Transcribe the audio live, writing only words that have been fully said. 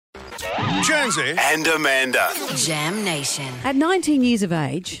Jonesy and Amanda. Jam Nation. At 19 years of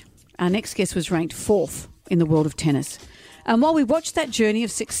age, our next guest was ranked 4th in the world of tennis. And while we watched that journey of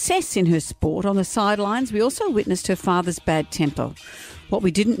success in her sport on the sidelines, we also witnessed her father's bad temper. What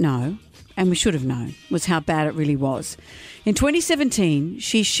we didn't know, and we should have known, was how bad it really was. In 2017,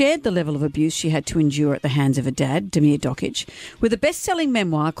 she shared the level of abuse she had to endure at the hands of her dad, Dokic, with a best-selling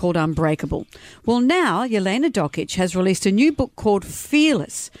memoir called Unbreakable. Well, now Jelena Dokic has released a new book called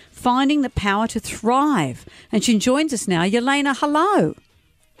Fearless, Finding the Power to Thrive. And she joins us now. Jelena, hello.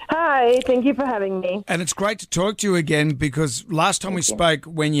 Hi, thank you for having me. And it's great to talk to you again because last time we spoke,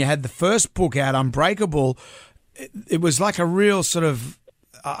 when you had the first book out, Unbreakable, it was like a real sort of,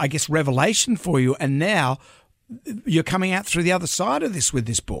 I guess, revelation for you. And now you're coming out through the other side of this with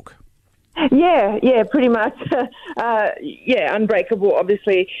this book. Yeah, pretty much. Unbreakable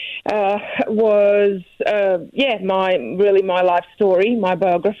obviously was my life story, my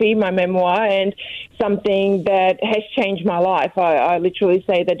biography, my memoir, and something that has changed my life. I literally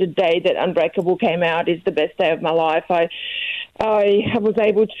say that the day that Unbreakable came out is the best day of my life. I was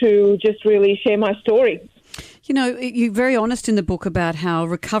able to just really share my story. You know, you're very honest in the book about how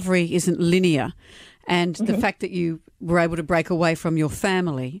recovery isn't linear and the fact that you were able to break away from your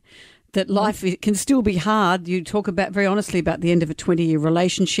family, that life can still be hard. You talk about very honestly about the end of a 20-year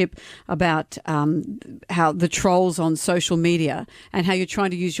relationship, about how the trolls on social media and how you're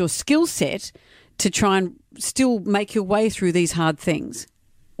trying to use your skill set to try and still make your way through these hard things.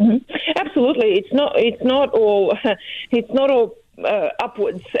 Mm-hmm. Absolutely. It's not all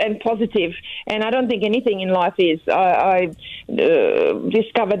upwards and positive, and I don't think anything in life is. I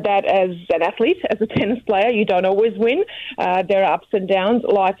discovered that as an athlete, as a tennis player, you don't always win. There are ups and downs.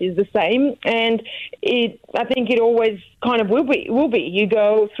 Life is the same, and I think it always kind of will be. You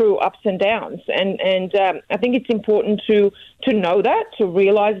go through ups and downs, and I think it's important to know that, to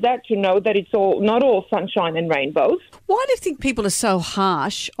realise that, to know that it's not all sunshine and rainbows. Why do you think people are so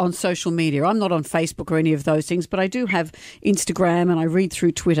harsh on social media? I'm not on Facebook or any of those things, but I do have Instagram and I read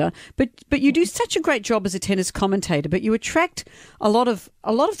through Twitter. But you do such a great job as a tennis commentator, but you attract a lot of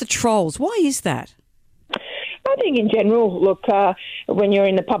the trolls. Why is that? I think in general, look, when you're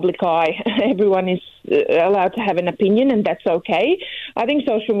in the public eye, everyone is allowed to have an opinion, and that's okay. I think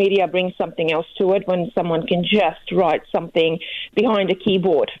social media brings something else to it when someone can just write something behind a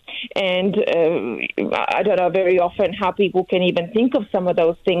keyboard. And I don't know very often how people can even think of some of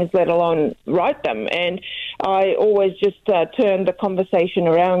those things, let alone write them. And I always just turn the conversation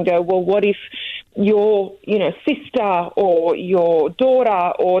around and go, well, what if your sister or your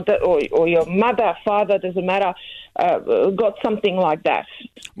daughter or your mother, father, doesn't matter, got something like that.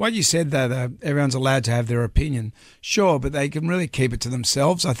 Well, you said that everyone's allowed to have their opinion. Sure, but they can really keep it to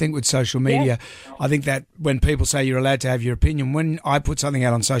themselves. I think with social media, I think that when people say you're allowed to have your opinion, when I put something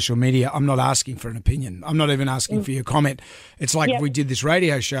out on social media, I'm not asking for an opinion. I'm not even asking for your comment. It's like if we did this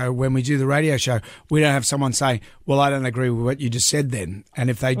radio show, when we do the radio show, we don't have someone saying, well, I don't agree with what you just said then. And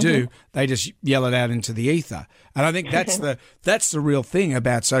if they do, they just yell it out into the ether. And I think that's the real thing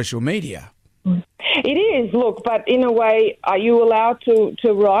about social media. It is, look, but in a way, are you allowed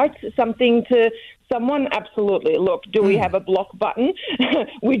to write something to someone? Absolutely. Look, do we have a block button?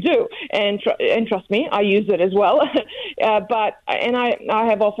 We do, and trust me, I use it as well. But I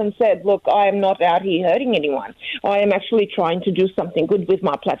have often said, look, I am not out here hurting anyone. I am actually trying to do something good with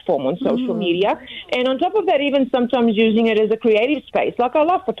my platform on social media, and on top of that, even sometimes using it as a creative space. Like I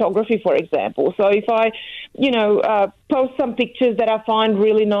love photography, for example. So if I, post some pictures that I find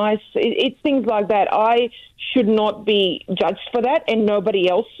really nice, it's things like that. I should not be judged for that, and nobody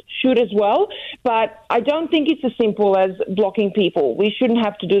else should as well. But I don't think it's as simple as blocking people. We shouldn't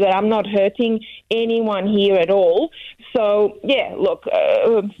have to do that. I'm not hurting anyone here at all. So, look,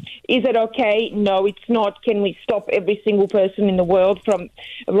 is it okay? No, it's not. Can we stop every single person in the world from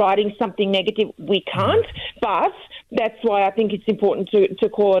writing something negative? We can't, but that's why I think it's important to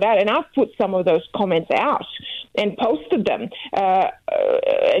call it out. And I've put some of those comments out and posted them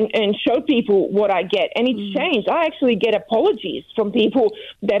and showed people what I get. And it's changed. I actually get apologies from people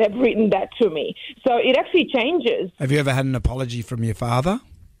that have written that to me. So it actually changes. Have you ever had an apology from your father?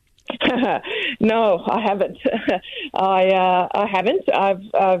 No, I haven't. I haven't.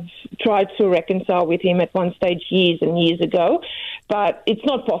 I've tried to reconcile with him at one stage years and years ago, but it's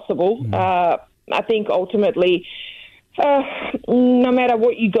not possible. I think ultimately, no matter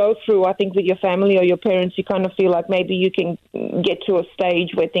what you go through, I think with your family or your parents, you kind of feel like maybe you can get to a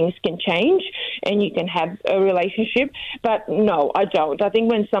stage where things can change and you can have a relationship. But no, I don't. I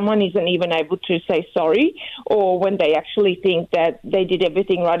think when someone isn't even able to say sorry, or when they actually think that they did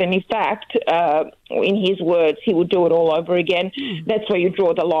everything right, and in fact, in his words, he would do it all over again. That's where you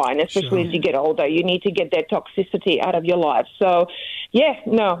draw the line, especially as you get older. You need to get that toxicity out of your life. So,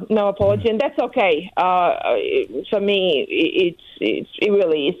 no apology, and that's okay. For me, it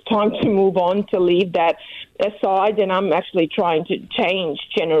really is time to move on, to leave that aside, and I'm actually trying to change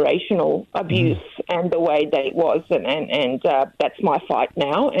generational abuse and the way that it was, and that's my fight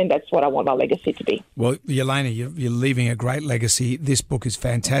now, and that's what I want my legacy to be. Well, Jelena, you're leaving a great legacy. This book is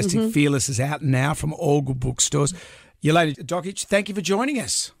fantastic. Fearless is out now from all good bookstores. Jelena Dokic, thank you for joining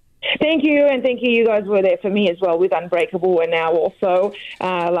us. Thank you, and thank you. You guys were there for me as well with Unbreakable, and now also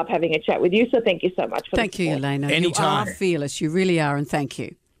love having a chat with you. So thank you so much for Thank you, Jelena. Anytime. You are fearless. You really are, and thank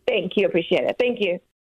you. Thank you. Appreciate it. Thank you.